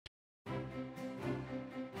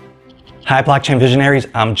Hi blockchain visionaries,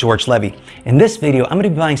 I'm George Levy. In this video, I'm going to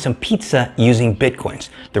be buying some pizza using Bitcoins.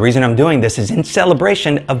 The reason I'm doing this is in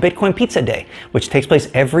celebration of Bitcoin Pizza Day, which takes place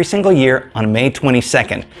every single year on May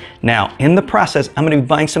 22nd. Now, in the process, I'm going to be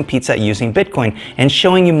buying some pizza using Bitcoin and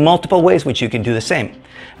showing you multiple ways which you can do the same.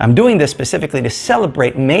 I'm doing this specifically to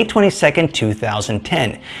celebrate May 22nd,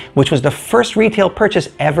 2010, which was the first retail purchase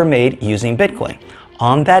ever made using Bitcoin.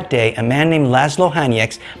 On that day, a man named Laszlo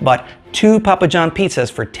Hanyecz bought 2 Papa John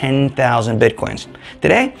pizzas for 10,000 Bitcoins.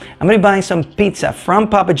 Today, I'm going to be buying some pizza from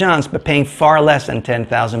Papa John's but paying far less than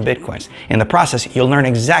 10,000 Bitcoins. In the process, you'll learn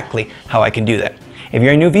exactly how I can do that. If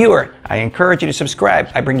you're a new viewer, I encourage you to subscribe.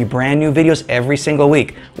 I bring you brand new videos every single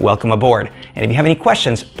week. Welcome aboard. And if you have any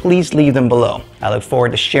questions, please leave them below. I look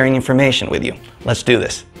forward to sharing information with you. Let's do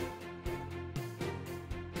this.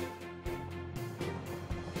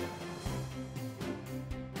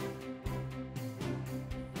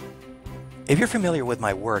 If you're familiar with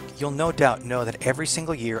my work, you'll no doubt know that every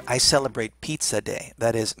single year I celebrate Pizza Day.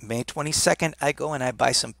 That is, May 22nd, I go and I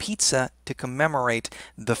buy some pizza to commemorate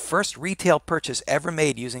the first retail purchase ever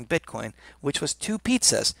made using Bitcoin, which was 2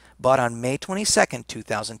 pizzas bought on May 22nd,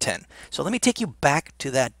 2010. So let me take you back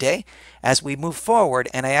to that day as we move forward,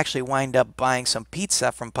 and I actually wind up buying some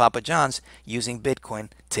pizza from Papa John's using Bitcoin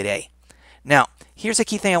today. Now, here's a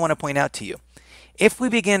key thing I want to point out to you. If we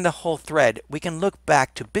begin the whole thread, we can look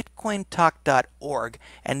back to bitcointalk.org,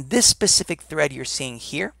 and this specific thread you're seeing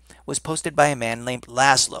here was posted by a man named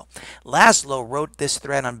Laszlo. Laszlo wrote this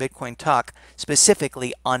thread on Bitcoin Talk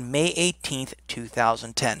specifically on May 18th,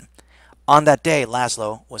 2010. On that day,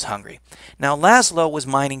 Laszlo was hungry. Now, Laszlo was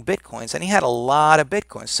mining Bitcoins, and he had a lot of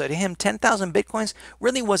Bitcoins. So to him, 10,000 Bitcoins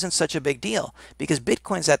really wasn't such a big deal because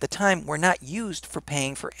Bitcoins at the time were not used for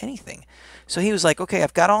paying for anything. So he was like, okay,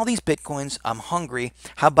 I've got all these Bitcoins. I'm hungry.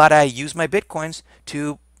 How about I use my Bitcoins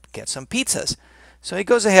to get some pizzas? So he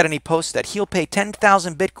goes ahead and he posts that he'll pay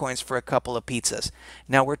 10,000 Bitcoins for a couple of pizzas.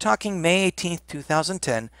 Now, we're talking May 18th,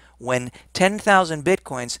 2010, when 10,000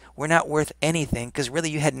 Bitcoins were not worth anything because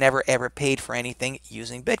really you had never ever paid for anything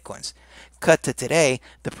using Bitcoins. Cut to today,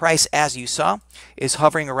 the price, as you saw, is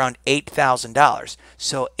hovering around $8,000.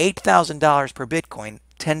 So $8,000 per Bitcoin,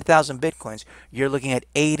 10,000 Bitcoins, you're looking at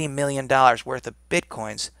 $80 million worth of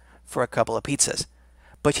Bitcoins for a couple of pizzas.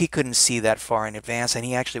 But he couldn't see that far in advance, and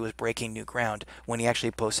he actually was breaking new ground when he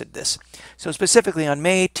actually posted this. So specifically on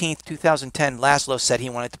May 18th, 2010, Laszlo said he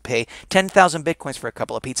wanted to pay 10,000 Bitcoins for a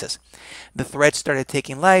couple of pizzas. The thread started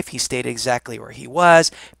taking life. He stayed exactly where he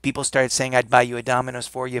was. People started saying, I'd buy you a Domino's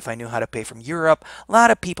for you if I knew how to pay from Europe. A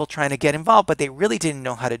lot of people trying to get involved, but they really didn't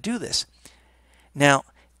know how to do this. Now,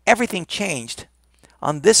 everything changed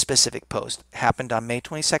on this specific post. It happened on May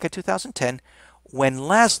 22nd, 2010, when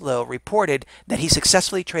Laszlo reported that he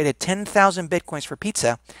successfully traded 10,000 Bitcoins for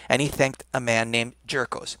pizza, and he thanked a man named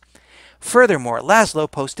Jerkos. Furthermore,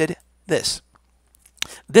 Laszlo posted this.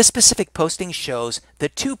 This specific posting shows the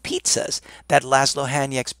 2 pizzas that Laszlo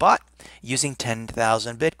Hanyecz bought using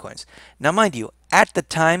 10,000 Bitcoins. Now, mind you, at the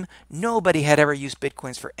time, nobody had ever used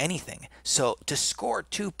Bitcoins for anything. So to score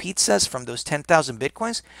 2 pizzas from those 10,000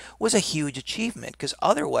 Bitcoins was a huge achievement because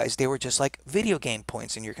otherwise they were just like video game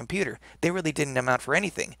points in your computer. They really didn't amount for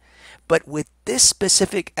anything. But with this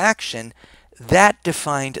specific action, that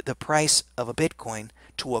defined the price of a Bitcoin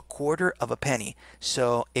to a quarter of a penny.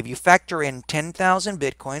 So if you factor in 10,000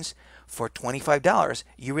 Bitcoins for $25,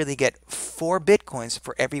 you really get 4 Bitcoins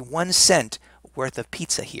for every 1 cent worth of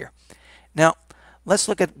pizza here. Now, let's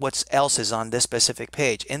look at what else is on this specific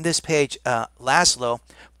page. In this page, Laszlo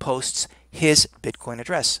posts his Bitcoin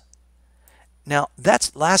address. Now,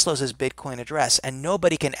 that's Laszlo's Bitcoin address, and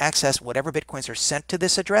nobody can access whatever Bitcoins are sent to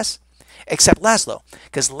this address except Laszlo,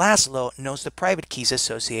 because Laszlo knows the private keys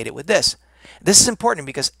associated with this. This is important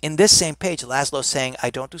because in this same page, Laszlo's saying, I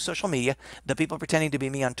don't do social media. The people pretending to be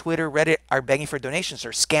me on Twitter, Reddit are begging for donations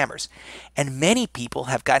are scammers. And many people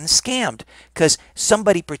have gotten scammed because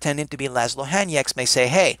somebody pretending to be Laszlo Hanyecz may say,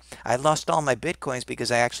 hey, I lost all my Bitcoins because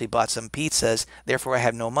I actually bought some pizzas. Therefore, I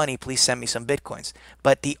have no money. Please send me some Bitcoins.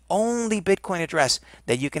 But the only Bitcoin address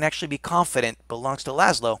that you can actually be confident belongs to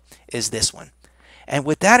Laszlo is this one. And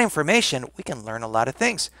with that information, we can learn a lot of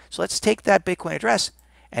things. So let's take that Bitcoin address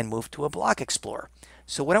and move to a block explorer.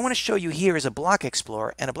 So what I want to show you here is a block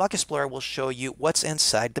explorer, and a block explorer will show you what's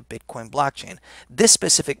inside the Bitcoin blockchain. This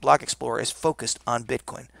specific block explorer is focused on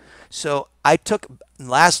Bitcoin. So I took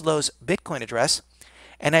Laszlo's Bitcoin address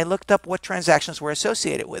and I looked up what transactions were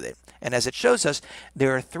associated with it. And as it shows us,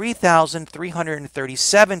 there are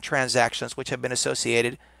 3,337 transactions which have been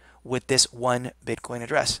associated with this one Bitcoin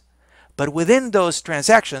address. But within those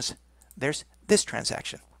transactions, there's this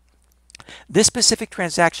transaction. This specific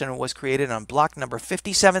transaction was created on block number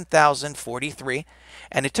 57,043,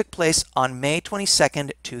 and it took place on May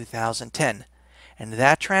 22nd, 2010. And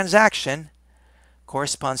that transaction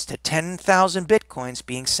corresponds to 10,000 Bitcoins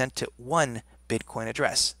being sent to one Bitcoin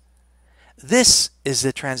address. This is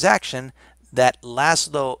the transaction that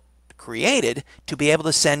Laszlo created to be able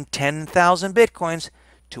to send 10,000 Bitcoins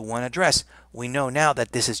to one address. We know now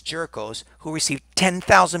that this is Jerkos, who received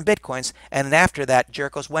 10,000 Bitcoins, and then after that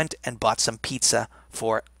Jerkos went and bought some pizza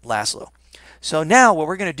for Laszlo. So now what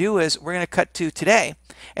we're going to do is we're going to cut to today,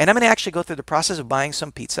 and I'm going to actually go through the process of buying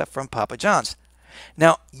some pizza from Papa John's.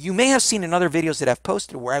 Now, you may have seen in other videos that I've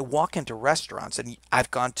posted where I walk into restaurants, and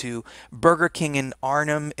I've gone to Burger King in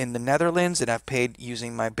Arnhem in the Netherlands, and I've paid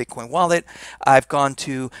using my Bitcoin wallet. I've gone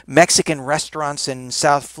to Mexican restaurants in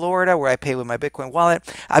South Florida where I pay with my Bitcoin wallet.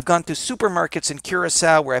 I've gone to supermarkets in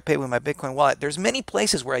Curacao where I pay with my Bitcoin wallet. There's many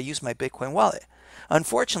places where I use my Bitcoin wallet.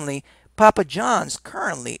 Unfortunately, Papa John's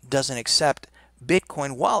currently doesn't accept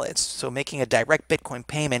Bitcoin wallets, so making a direct Bitcoin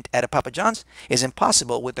payment at a Papa John's is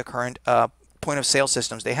impossible with the current point of sale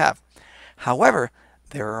systems they have. However,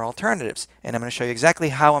 there are alternatives, and I'm going to show you exactly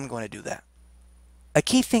how I'm going to do that. A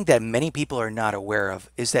key thing that many people are not aware of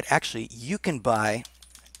is that actually you can buy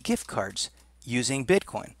gift cards using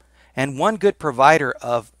Bitcoin. And one good provider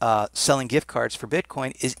of selling gift cards for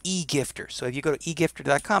Bitcoin is eGifter. So if you go to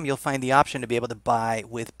egifter.com, you'll find the option to be able to buy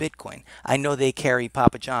with Bitcoin. I know they carry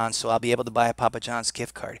Papa John's, so I'll be able to buy a Papa John's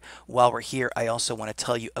gift card. While we're here, I also want to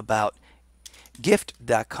tell you about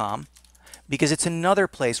gift.com, because it's another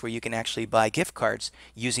place where you can actually buy gift cards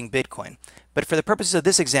using Bitcoin. But for the purposes of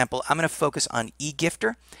this example, I'm going to focus on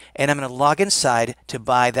eGifter, and I'm going to log inside to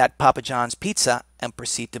buy that Papa John's pizza and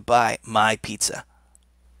proceed to buy my pizza.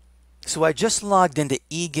 So I just logged into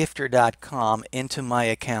egifter.com into my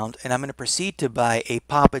account, and I'm going to proceed to buy a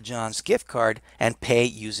Papa John's gift card and pay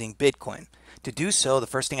using Bitcoin. To do so, the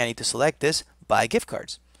first thing I need to select is buy gift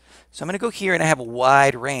cards. So I'm going to go here, and I have a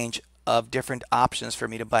wide range of different options for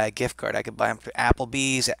me to buy a gift card. I could buy them for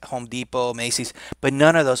Applebee's, at Home Depot, Macy's, but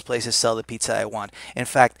none of those places sell the pizza I want. In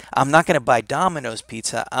fact, I'm not going to buy Domino's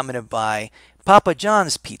pizza. I'm going to buy Papa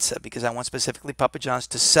John's pizza because I want specifically Papa John's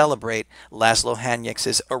to celebrate Laszlo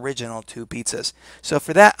Hanyecz's original 2 pizzas. So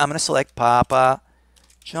for that, I'm going to select Papa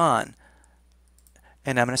John,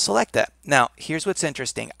 and I'm going to select that. Now, here's what's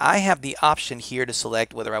interesting. I have the option here to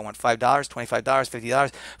select whether I want $5, $25,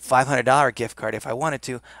 $50, $500 gift card if I wanted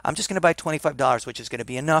to. I'm just going to buy $25, which is going to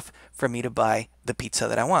be enough for me to buy the pizza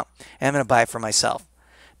that I want. And I'm going to buy it for myself.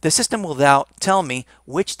 The system will now tell me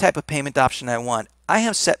which type of payment option I want. I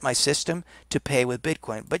have set my system to pay with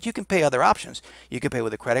Bitcoin, but you can pay other options. You can pay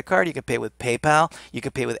with a credit card, you can pay with PayPal, you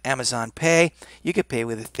can pay with Amazon Pay, you can pay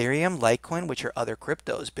with Ethereum, Litecoin, which are other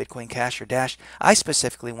cryptos, Bitcoin Cash or Dash. I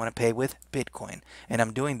specifically want to pay with Bitcoin, and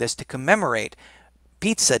I'm doing this to commemorate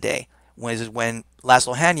Pizza Day, when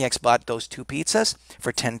Laszlo Hanyecz bought those 2 pizzas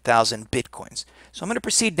for 10,000 Bitcoins. So I'm going to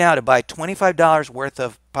proceed now to buy $25 worth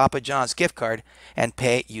of Papa John's gift card and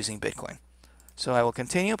pay using Bitcoin. So I will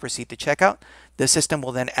continue, proceed to checkout. The system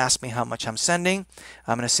will then ask me how much I'm sending.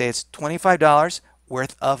 I'm going to say it's $25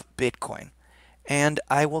 worth of Bitcoin. And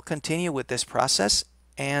I will continue with this process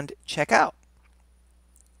and check out.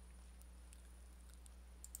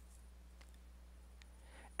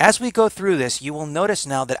 As we go through this, you will notice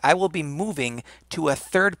now that I will be moving to a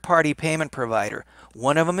third-party payment provider.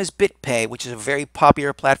 One of them is BitPay, which is a very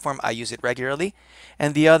popular platform. I use it regularly.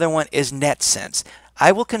 And the other one is NetSense.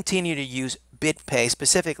 I will continue to use BitPay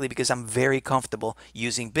specifically because I'm very comfortable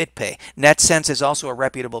using BitPay. NetSense is also a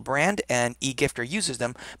reputable brand and eGifter uses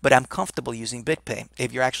them, but I'm comfortable using BitPay.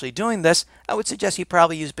 If you're actually doing this, I would suggest you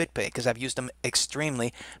probably use BitPay because I've used them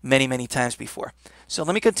extremely many times before. So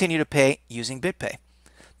let me continue to pay using BitPay.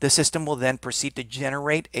 The system will then proceed to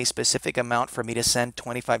generate a specific amount for me to send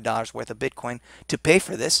 $25 worth of Bitcoin to pay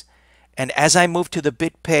for this. And as I move to the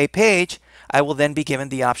BitPay page, I will then be given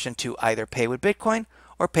the option to either pay with Bitcoin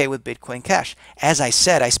or pay with Bitcoin Cash. As I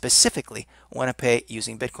said, I specifically want to pay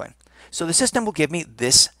using Bitcoin. So the system will give me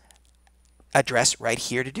this address right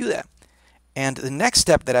here to do that. And the next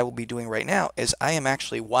step that I will be doing right now is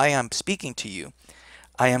while I'm speaking to you,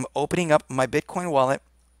 I am opening up my Bitcoin wallet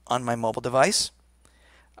on my mobile device.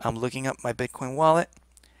 I'm looking up my Bitcoin wallet,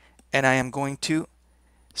 and I am going to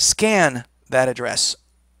scan that address.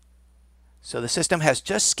 So the system has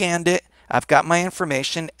just scanned it. I've got my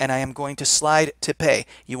information, and I am going to slide to pay.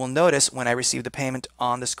 You will notice when I receive the payment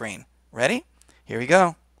on the screen. Ready? Here we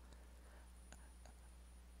go.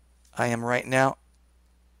 I am right now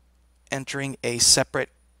entering a separate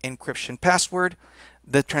encryption password.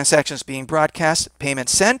 The transaction is being broadcast. Payment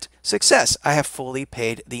sent. Success. I have fully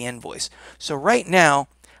paid the invoice. So right now,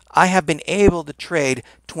 I have been able to trade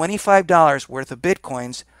 $25 worth of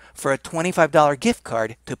Bitcoins for a $25 gift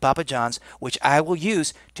card to Papa John's, which I will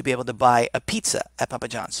use to be able to buy a pizza at Papa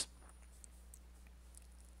John's.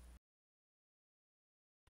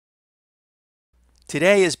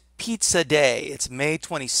 Today is pizza day. It's May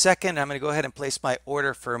 22nd. I'm going to go ahead and place my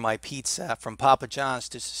order for my pizza from Papa John's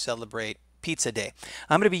to celebrate Pizza Day.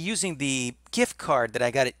 I'm going to be using the gift card that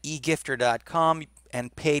I got at egifter.com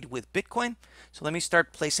and paid with Bitcoin. So let me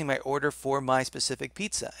start placing my order for my specific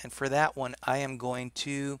pizza. And for that one, I am going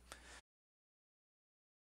to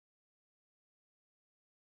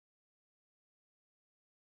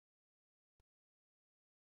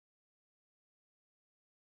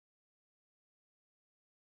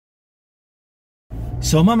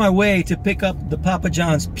So I'm on my way to pick up the Papa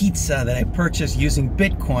John's pizza that I purchased using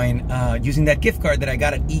Bitcoin, using that gift card that I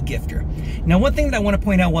got at eGifter. Now, one thing that I want to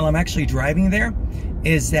point out while I'm actually driving there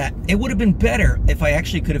is that it would have been better if I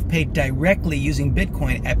actually could have paid directly using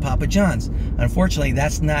Bitcoin at Papa John's. Unfortunately,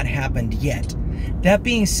 that's not happened yet. That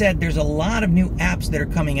being said, there's a lot of new apps that are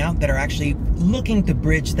coming out that are actually looking to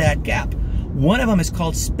bridge that gap. One of them is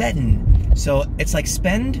called Spedden. So it's like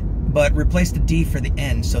spend, but replace the D for the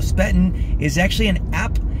N. So Spedden is actually an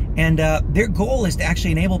app, and their goal is to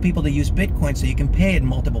actually enable people to use Bitcoin so you can pay it in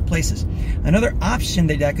multiple places. Another option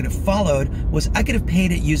that I could have followed was I could have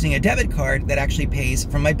paid it using a debit card that actually pays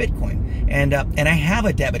from my Bitcoin. And I have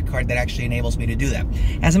a debit card that actually enables me to do that.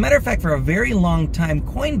 As a matter of fact, for a very long time,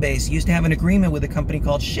 Coinbase used to have an agreement with a company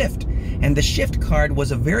called Shift. And the Shift card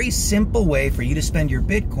was a very simple way for you to spend your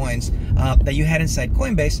Bitcoins that you had inside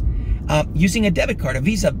Coinbase using a debit card, a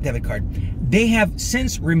Visa debit card. They have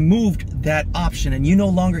since removed that option, and you no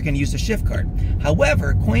longer can use the Shift card.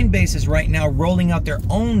 However, Coinbase is right now rolling out their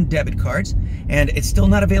own debit cards, and it's still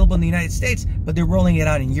not available in the United States, but they're rolling it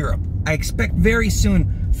out in Europe. I expect very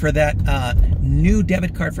soon for that new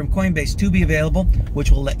debit card from Coinbase to be available,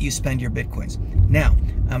 which will let you spend your Bitcoins. Now,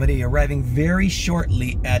 I'm going to be arriving very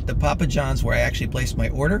shortly at the Papa John's where I actually placed my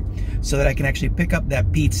order so that I can actually pick up that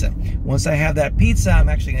pizza. Once I have that pizza, I'm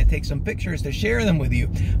actually going to take some pictures to share them with you.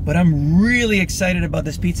 But I'm really excited about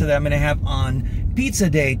this pizza that I'm going to have on Pizza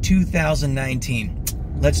Day 2019.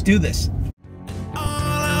 Let's do this. All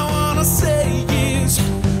I want to say is,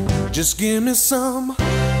 just give me some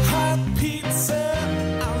hot pizza.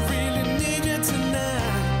 I really need you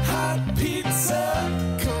tonight. Hot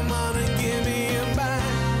pizza. Come on and give me a bite.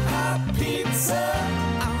 Hot pizza.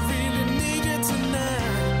 I really need you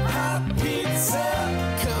tonight. Hot pizza.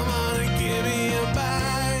 Come on and give me a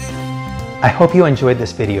bite. I hope you enjoyed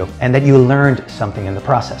this video and that you learned something in the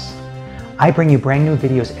process. I bring you brand new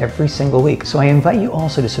videos every single week, so I invite you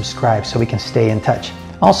also to subscribe so we can stay in touch.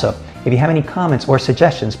 Also, if you have any comments or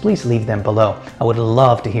suggestions, please leave them below. I would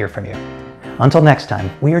love to hear from you. Until next time,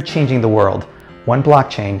 we are changing the world, one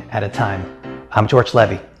blockchain at a time. I'm George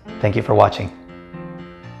Levy. Thank you for watching.